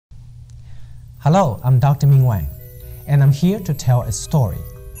Hello, I'm Dr. Ming Wang, and I'm here to tell a story.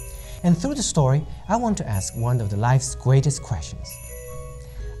 And through the story, I want to ask one of life's greatest questions.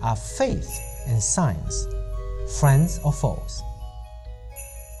 Are faith and science friends or foes?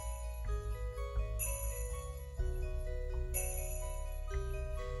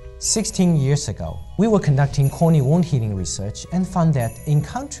 "16 years ago, we were conducting corneal wound healing research and found that in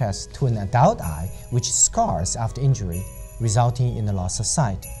contrast to an adult eye which scars after injury, resulting in the loss of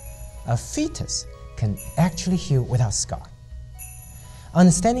sight, a fetus can actually heal without scar.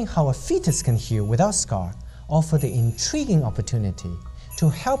 Understanding how a fetus can heal without scar offered the intriguing opportunity to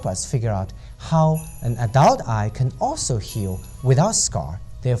help us figure out how an adult eye can also heal without scar,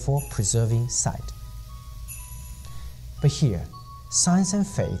 therefore preserving sight. But here, science and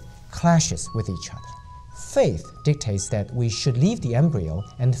faith clashes with each other. Faith dictates that we should leave the embryo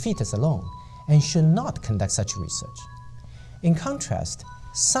and the fetus alone and should not conduct such research. In contrast,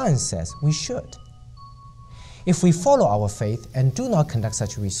 science says we should. If we follow our faith and do not conduct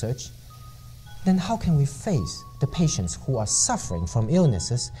such research, then how can we face the patients who are suffering from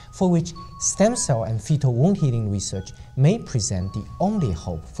illnesses for which stem cell and fetal wound healing research may present the only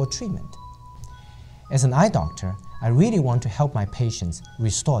hope for treatment? As an eye doctor, I really want to help my patients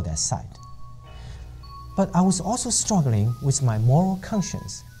restore their sight. But I was also struggling with my moral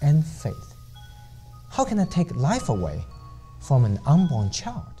conscience and faith. How can I take life away from an unborn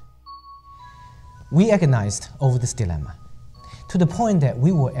child? We agonized over this dilemma, to the point that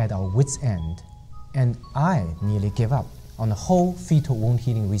we were at our wits' end, and I nearly gave up on the whole fetal wound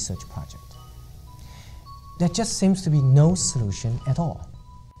healing research project. There just seems to be no solution at all.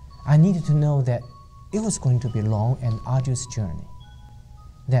 I needed to know that it was going to be a long and arduous journey,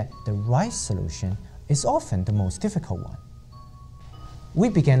 that the right solution is often the most difficult one. We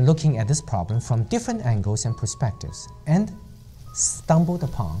began looking at this problem from different angles and perspectives and stumbled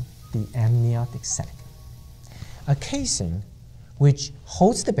upon the amniotic sac, a casing which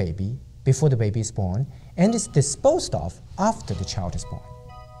holds the baby before the baby is born and is disposed of after the child is born.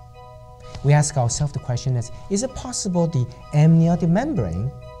 We ask ourselves the question is it possible the amniotic membrane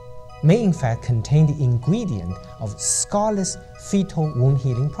may in fact contain the ingredient of scarless fetal wound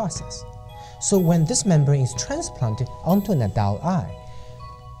healing process? So when this membrane is transplanted onto an adult eye,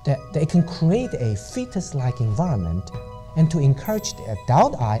 that it can create a fetus-like environment and to encourage the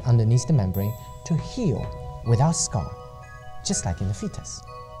adult eye underneath the membrane to heal without scar, just like in the fetus.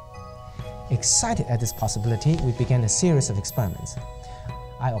 Excited at this possibility, we began a series of experiments.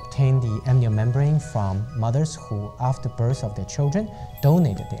 I obtained the amniotic membrane from mothers who, after birth of their children,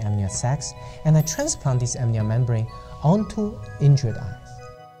 donated the amniotic sacs, and I transplanted this amniotic membrane onto injured eyes.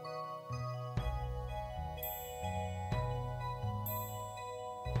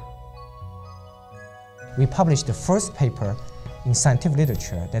 We published the first paper in scientific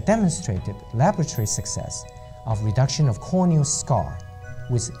literature that demonstrated laboratory success of reduction of corneal scar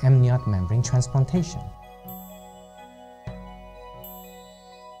with amniotic membrane transplantation.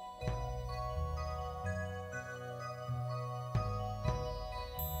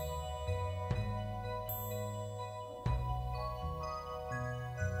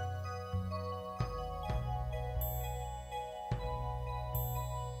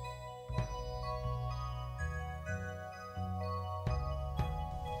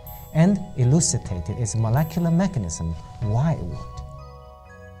 And elucidated its molecular mechanism, why it worked.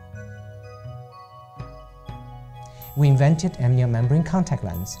 We invented amniotic membrane contact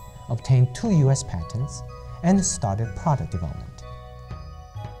lens, obtained 2 US patents, and started product development.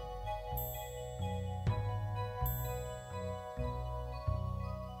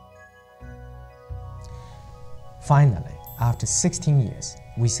 Finally, after 16 years,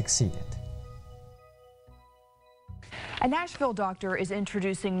 we succeeded. A Nashville doctor is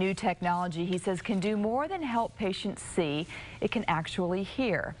introducing new technology he says can do more than help patients see. It can actually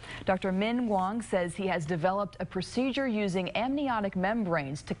hear. Dr. Ming says he has developed a procedure using amniotic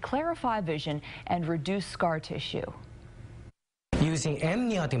membranes to clarify vision and reduce scar tissue. Using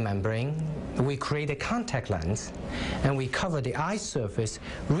amniotic membrane, we create a contact lens and we cover the eye surface,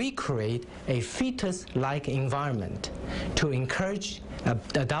 recreate a fetus-like environment to encourage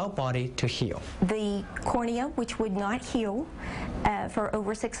the adult body to heal. The cornea, which would not heal for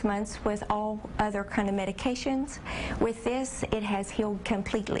over 6 months with all other kind of medications, with this, it has healed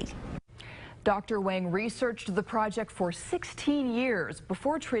completely. Dr. Wang researched the project for 16 years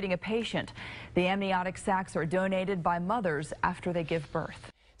before treating a patient. The amniotic sacs are donated by mothers after they give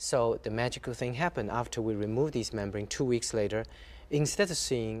birth. So the magical thing happened after we removed these membrane 2 weeks later. Instead of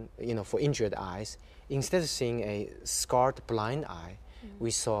seeing, for injured eyes, instead of seeing a scarred blind eye,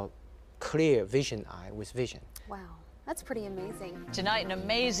 we saw clear vision eye with vision. Wow. That's pretty amazing. Tonight, an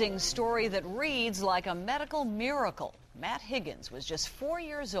amazing story that reads like a medical miracle. Matt Higgins was just 4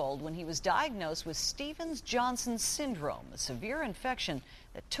 years old when he was diagnosed with Stevens-Johnson syndrome, a severe infection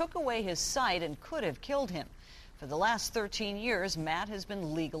that took away his sight and could have killed him. For the last 13 years, Matt has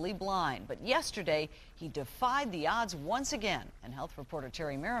been legally blind. But yesterday, he defied the odds once again. And health reporter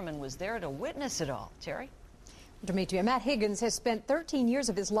Terry Merriman was there to witness it all. Terry? To meet you, Matt Higgins has spent 13 years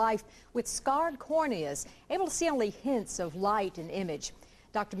of his life with scarred corneas, able to see only hints of light and image.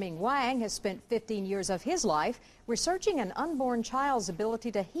 Dr. Ming Wang has spent 15 years of his life researching an unborn child's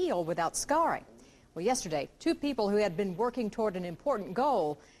ability to heal without scarring. Well, yesterday, two people who had been working toward an important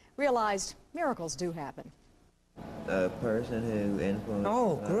goal realized miracles do happen. A person who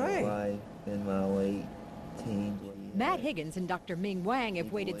influenced my life in my late teens. Matt Higgins and Dr. Ming Wang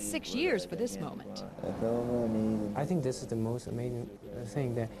have waited 6 years for this moment. I think this is the most amazing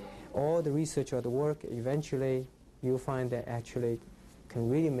thing, that all the research or the work, eventually you'll find that actually can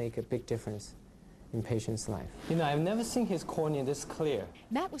really make a big difference in patient's life. You know, I've never seen his cornea this clear.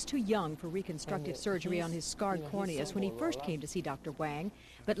 Matt was too young for reconstructive surgery on his scarred corneas when he first came to see Dr. Wang,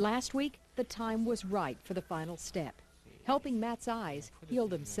 but last week the time was right for the final step, helping Matt's eyes heal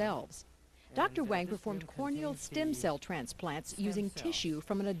themselves. Dr. Wang performed corneal stem cell transplants using tissue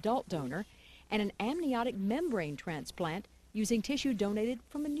from an adult donor and an amniotic membrane transplant using tissue donated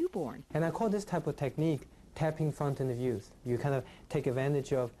from a newborn. And I call this type of technique tapping fountain of youth. You kind of take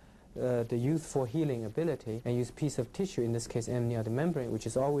advantage of the youthful healing ability and use a piece of tissue, in this case amniotic membrane, which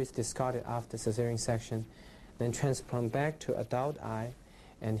is always discarded after cesarean section, then transplant back to adult eye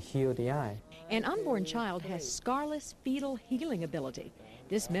and heal the eye. An unborn child has scarless fetal healing ability.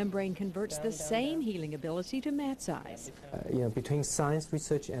 This membrane converts the same healing ability to Matt's eyes. You know, between science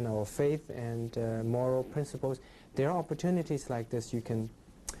research and our faith and moral principles, there are opportunities like this you can,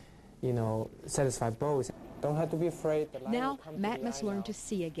 you know, satisfy both. Don't have to be afraid. Now, Matt must learn to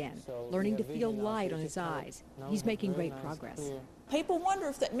see again, learning to feel light on his eyes. He's making great progress. People wonder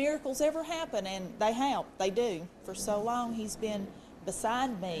if that miracles ever happen, and they have. They do. For so long, he's been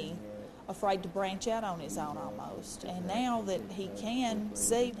beside me, afraid to branch out on his own almost. And now that he can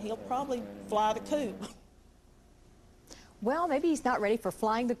see, he'll probably fly the coop. Well, maybe he's not ready for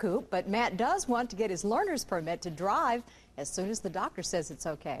flying the coop, but Matt does want to get his learner's permit to drive as soon as the doctor says it's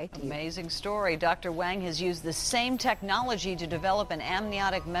okay. Amazing story. Dr. Wang has used the same technology to develop an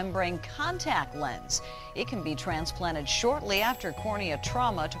amniotic membrane contact lens. It can be transplanted shortly after cornea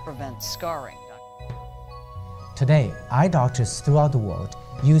trauma to prevent scarring. Today, eye doctors throughout the world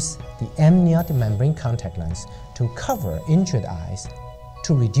use the amniotic membrane contact lens to cover injured eyes,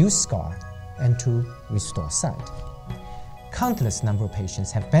 to reduce scar, and to restore sight. Countless number of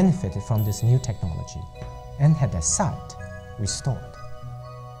patients have benefited from this new technology and had their sight restored.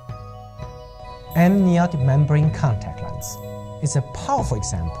 Amniotic membrane contact lens is a powerful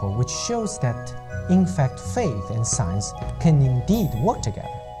example which shows that, in fact, faith and science can indeed work together.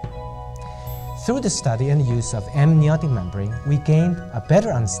 Through the study and use of amniotic membrane, we gained a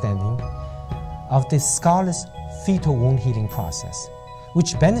better understanding of the scarless fetal wound healing process,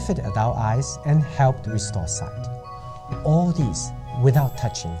 which benefited adult eyes and helped restore sight. All these without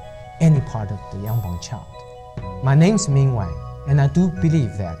touching any part of the unborn child. My name's Ming Wang, and I do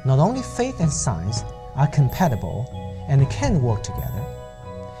believe that not only faith and science are compatible and can work together,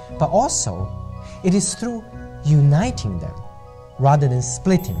 but also it is through uniting them rather than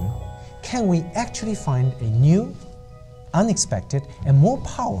splitting can we actually find a new, unexpected, and more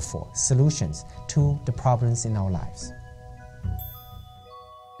powerful solutions to the problems in our lives.